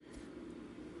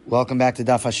Welcome back to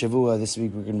Daf HaShavua. This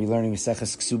week we're going to be learning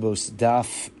Maseches Kesubos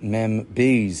Daf Mem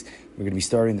Beis. We're going to be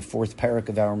starting the fourth parak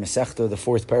of our Masechta, the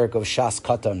fourth parak of Shas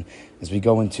Katan, as we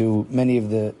go into many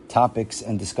of the topics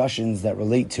and discussions that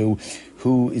relate to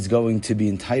who is going to be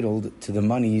entitled to the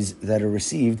monies that are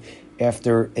received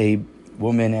after a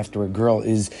woman, after a girl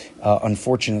is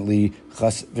unfortunately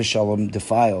chas v'shalom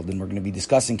defiled. And we're going to be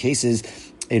discussing cases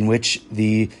in which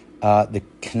the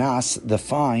knas, the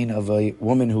fine of a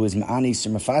woman who is ma'anis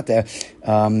or mafata,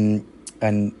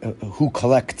 and who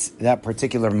collects that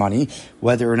particular money,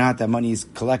 whether or not that money is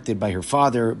collected by her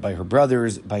father, by her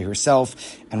brothers, by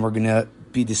herself. And we're going to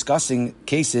be discussing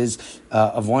cases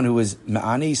of one who was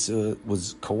ma'anis,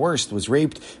 was coerced, was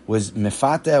raped, was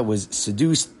mafata, was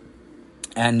seduced,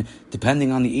 and depending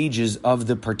on the ages of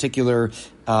the particular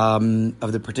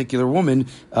woman,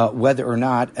 whether or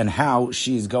not and how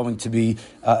she's going to be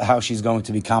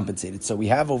compensated. So we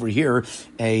have over here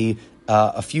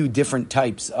a few different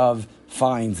types of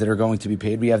fines that are going to be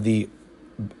paid. We have the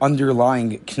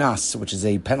underlying knas, which is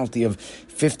a penalty of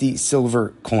 50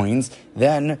 silver coins.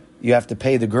 Then you have to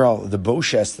pay the girl the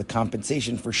boshes, the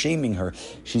compensation for shaming her.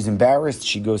 She's embarrassed.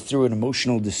 She goes through an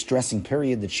emotional, distressing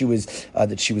period that she was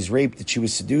raped, that she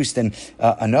was seduced, and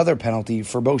another penalty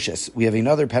for boshes. We have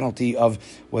another penalty of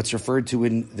what's referred to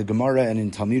in the Gemara and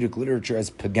in Talmudic literature as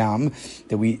pagam,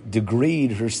 that we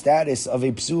degrade her status of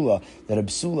a psula. That a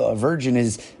psula, a virgin,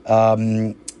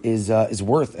 is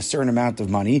worth a certain amount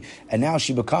of money, and now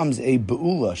she becomes a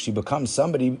be'ula. She becomes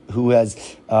somebody who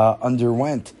has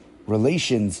underwent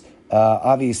relations,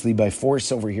 obviously by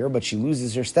force over here, but she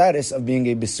loses her status of being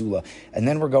a besula. And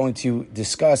then we're going to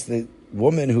discuss the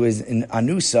woman who is in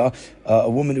anusa, a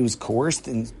woman who is coerced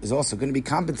and is also going to be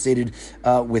compensated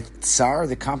with tsar,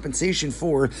 the compensation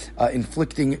for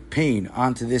inflicting pain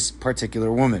onto this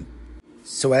particular woman.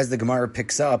 So as the Gemara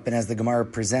picks up and as the Gemara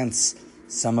presents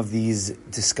some of these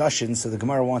discussions, so the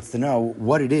Gemara wants to know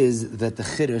what it is that the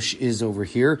Chiddush is over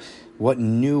here. What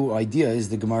new idea is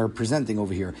the Gemara presenting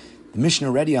over here? The Mishnah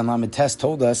already on Lamed Tes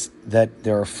told us that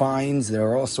there are fines, there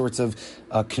are all sorts of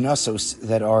knasos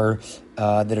that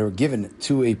are given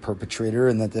to a perpetrator,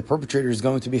 and that the perpetrator is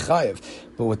going to be chayev.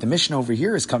 But what the Mishnah over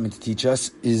here is coming to teach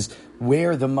us is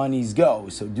where the monies go.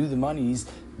 So do the monies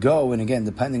go, and again,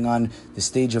 depending on the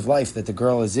stage of life that the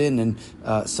girl is in and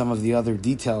some of the other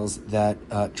details that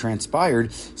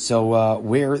transpired, so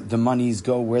where the monies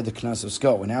go, where the knasos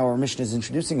go. And now our Mishnah is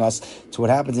introducing us to what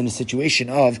happens in a situation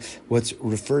of what's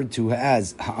referred to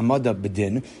as ha'amada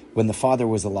b'din, when the father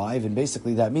was alive, and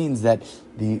basically that means that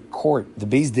the court, the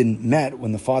Beis Din, met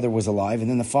when the father was alive, and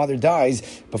then the father dies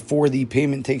before the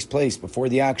payment takes place, before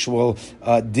the actual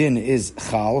din is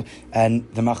chal, and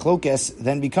the machlokes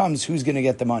then becomes who's going to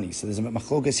get the money. So there's a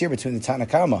machlokes here between the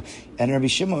Tanakama and Rabbi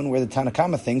Shimon, where the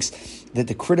Tanakama thinks that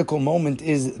the critical moment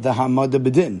is the hamada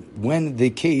b'din, when the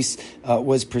case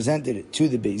was presented to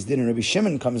the Beis Din, and Rabbi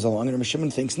Shimon comes along, and Rabbi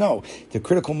Shimon thinks no, the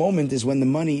critical moment is when the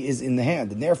money is in the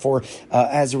hand, and therefore,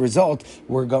 as a result,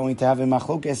 we're going to have a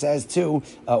machlokes as to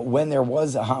when there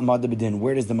was a hamada b'din,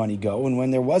 where does the money go, and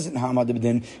when there wasn't hamada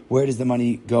b'din, where does the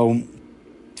money go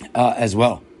as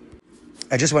well.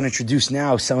 I just want to introduce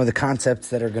now some of the concepts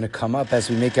that are going to come up as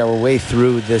we make our way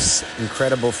through this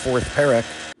incredible fourth parak.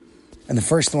 And the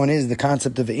first one is the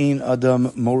concept of Ein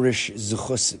Adam Morish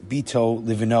Zuchus Bito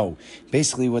Livino.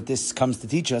 Basically, what this comes to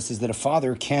teach us is that a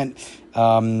father can't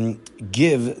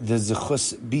give the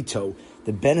Zuchus Bito,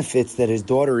 the benefits that his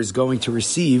daughter is going to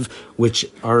receive, which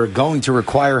are going to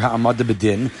require Ha'amada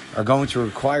B'din, are going to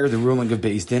require the ruling of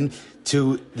Beis Din,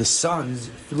 to the sons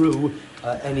through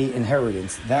any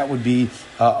inheritance. That would be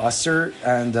usur,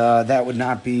 and that would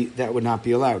not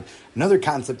be allowed. Another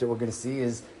concept that we're going to see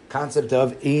is concept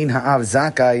of Ein Ha'av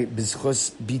Zakai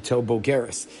B'zchus Bito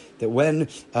Bogeres, that when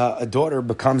a daughter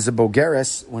becomes a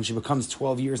bogeres, when she becomes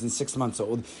 12 years and 6 months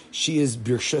old, she is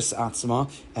birshus atzma,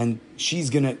 and she's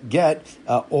going to get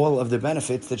all of the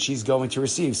benefits that she's going to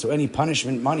receive. So any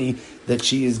punishment money that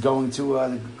she is going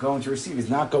to receive is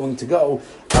not going to go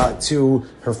to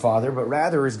her father, but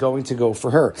rather is going to go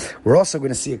for her. We're also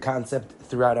going to see a concept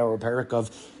throughout our parak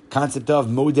of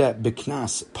modeh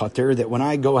b'knas pater, that when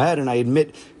I go ahead and I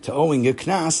admit to owing a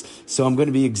knas, so I'm going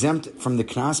to be exempt from the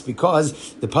knas, because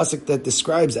the pasuk that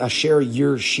describes asher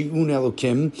yir shi'un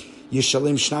elokim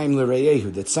yishalim shnayim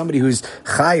l'reyehu, that somebody who's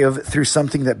chayav through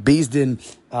something that Beis Din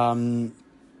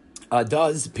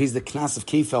pays the knas of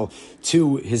kefel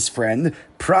to his friend,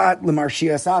 prat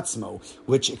lemarshiyas atzmo,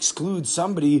 which excludes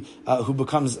somebody who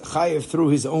becomes chayiv through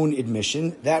his own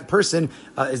admission. That person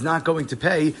is not going to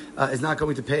pay a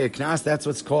knas. That's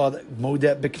what's called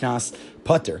modeh b'knas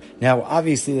putter. Now,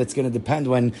 obviously, that's going to depend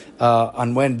on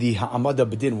when the ha'amada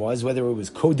b'din was, whether it was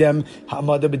kodem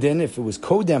ha'amada b'din, if it was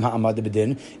kodem ha'amada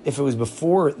b'din, if it was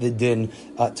before the din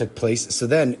took place. So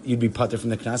then you'd be putter from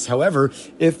the knas. However,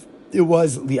 if it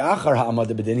was li'achar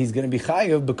ha'amada b'din, he's going to be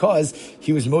chayiv because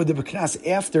he was modeh b'knas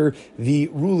after the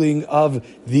ruling of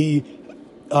the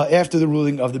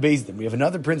Beis Din. We have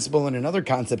another principle and another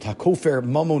concept, hakofer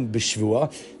mamon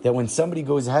b'shvua, that when somebody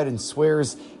goes ahead and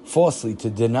swears falsely to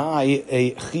deny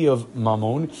a chiyuv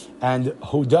mamon, and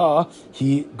hoda,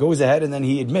 he goes ahead and then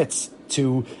he admits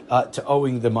to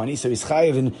owing the money. So he's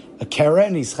chayiv in a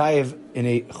keren, he's chayiv in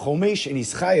a chomesh, and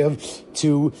he's chayiv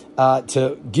to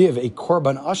give a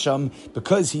korban asham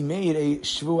because he made a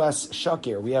shvuas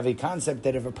shakir. We have a concept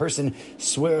that if a person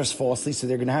swears falsely, so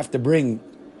they're going to have to bring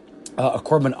a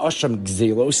korban asham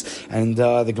gzelos, and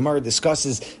the Gemara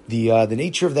discusses the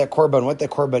nature of that korban, what that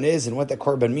korban is, and what that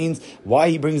korban means, why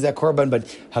he brings that korban. But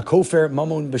hakofer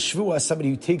mamon b'shvua, somebody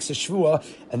who takes a shvua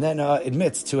and then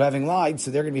admits to having lied,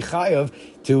 so they're going to be chayav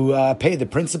to pay the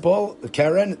principal, the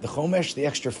keren, the chomesh, the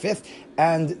extra fifth,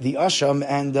 and the asham,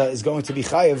 and is going to be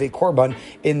chayav a korban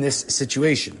in this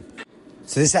situation.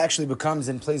 So this actually becomes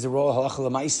and plays a role, halacha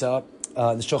l'maisa,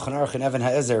 the Shulchan Aruch and Even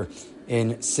HaEzer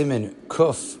in Siman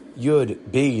Kuf Yud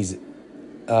Beis,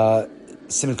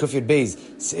 Siman Kuf Yud Beis,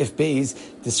 Sif Beis,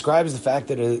 describes the fact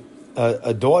that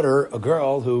a daughter, a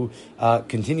girl who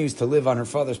continues to live on her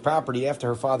father's property after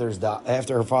her father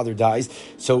dies,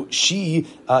 so she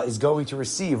is going to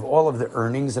receive all of the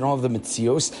earnings and all of the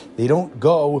mitzios. They don't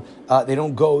go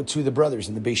to the brothers.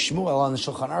 And the Beis Shmuel on the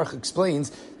Shulchan Aruch explains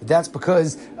that that's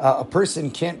because a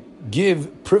person can't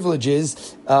give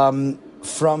privileges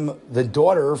from his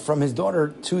daughter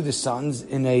to the sons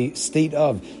in a state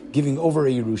of giving over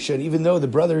a Yerusha. And even though the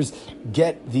brothers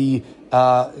get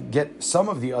some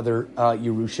of the other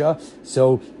Yerusha,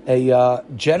 so a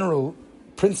general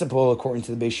principle, according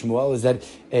to the Beis Shmuel, is that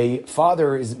a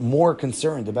father is more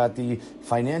concerned about the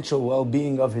financial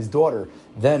well-being of his daughter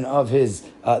than of his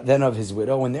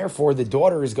widow, and therefore the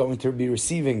daughter is going to be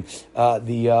receiving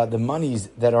the monies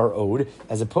that are owed,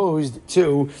 as opposed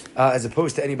to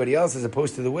anybody else, as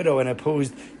opposed to the widow, and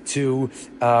opposed to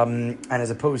the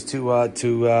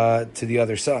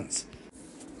other sons.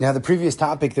 Now, the previous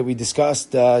topic that we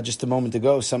discussed just a moment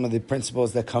ago, some of the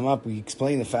principles that come up, we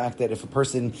explained the fact that if a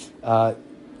person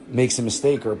makes a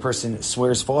mistake or a person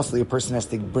swears falsely, a person has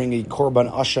to bring a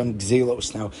korban asham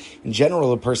gzelos. Now, in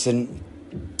general, a person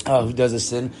who does a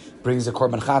sin brings a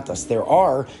korban chatas. There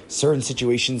are certain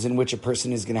situations in which a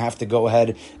person is going to have to go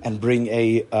ahead and bring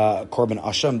a korban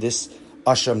asham, this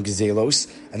asham gzelos.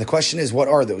 And the question is, what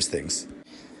are those things?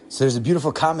 So there's a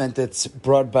beautiful comment that's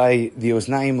brought by the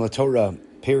Oznaim LaTorah,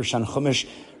 Perishan Chumash,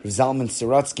 Rav Zalman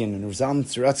Siratzkin. And Rav Zalman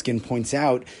Siratzkin points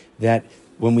out that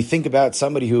when we think about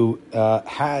somebody who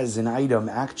has an item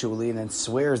actually and then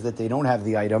swears that they don't have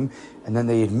the item, and then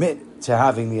they admit to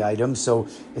having the item, so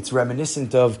it's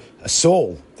reminiscent of a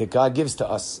soul that God gives to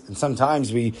us. And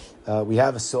sometimes we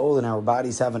have a soul, and our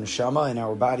bodies have an neshama, and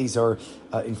our bodies are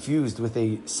infused with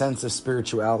a sense of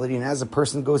spirituality. And as a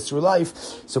person goes through life,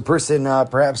 so a person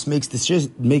perhaps makes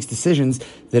decisions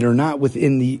that are not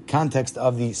within the context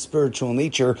of the spiritual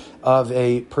nature of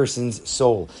a person's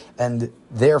soul. And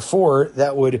therefore,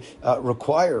 that would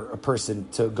require a person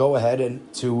to go ahead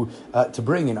and to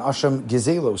bring an asham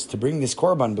gezelos, to bring this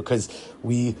korban, because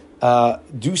we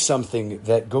do something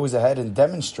that goes ahead and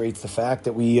demonstrates the fact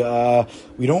that we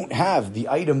don't have the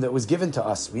item that was given to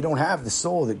us. We don't have the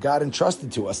soul that God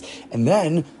entrusted to us. And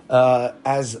then,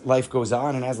 as life goes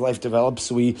on and as life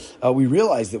develops, we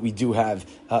realize that we do have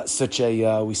such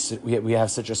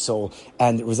a soul.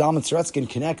 And Rav Zalman Siratzkin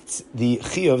connects the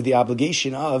chiyuv, the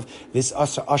obligation of this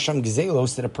asham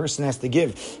gezelos that a person has to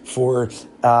give for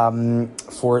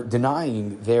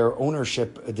denying their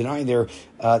ownership, denying their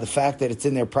the fact that it's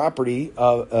in their property.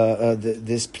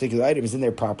 This particular item is in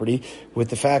their property, with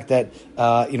the fact that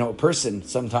a person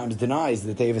sometimes denies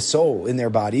that they have a soul in their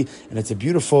body, and it's a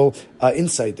beautiful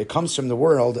insight that comes from the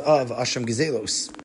world of asham gezelos.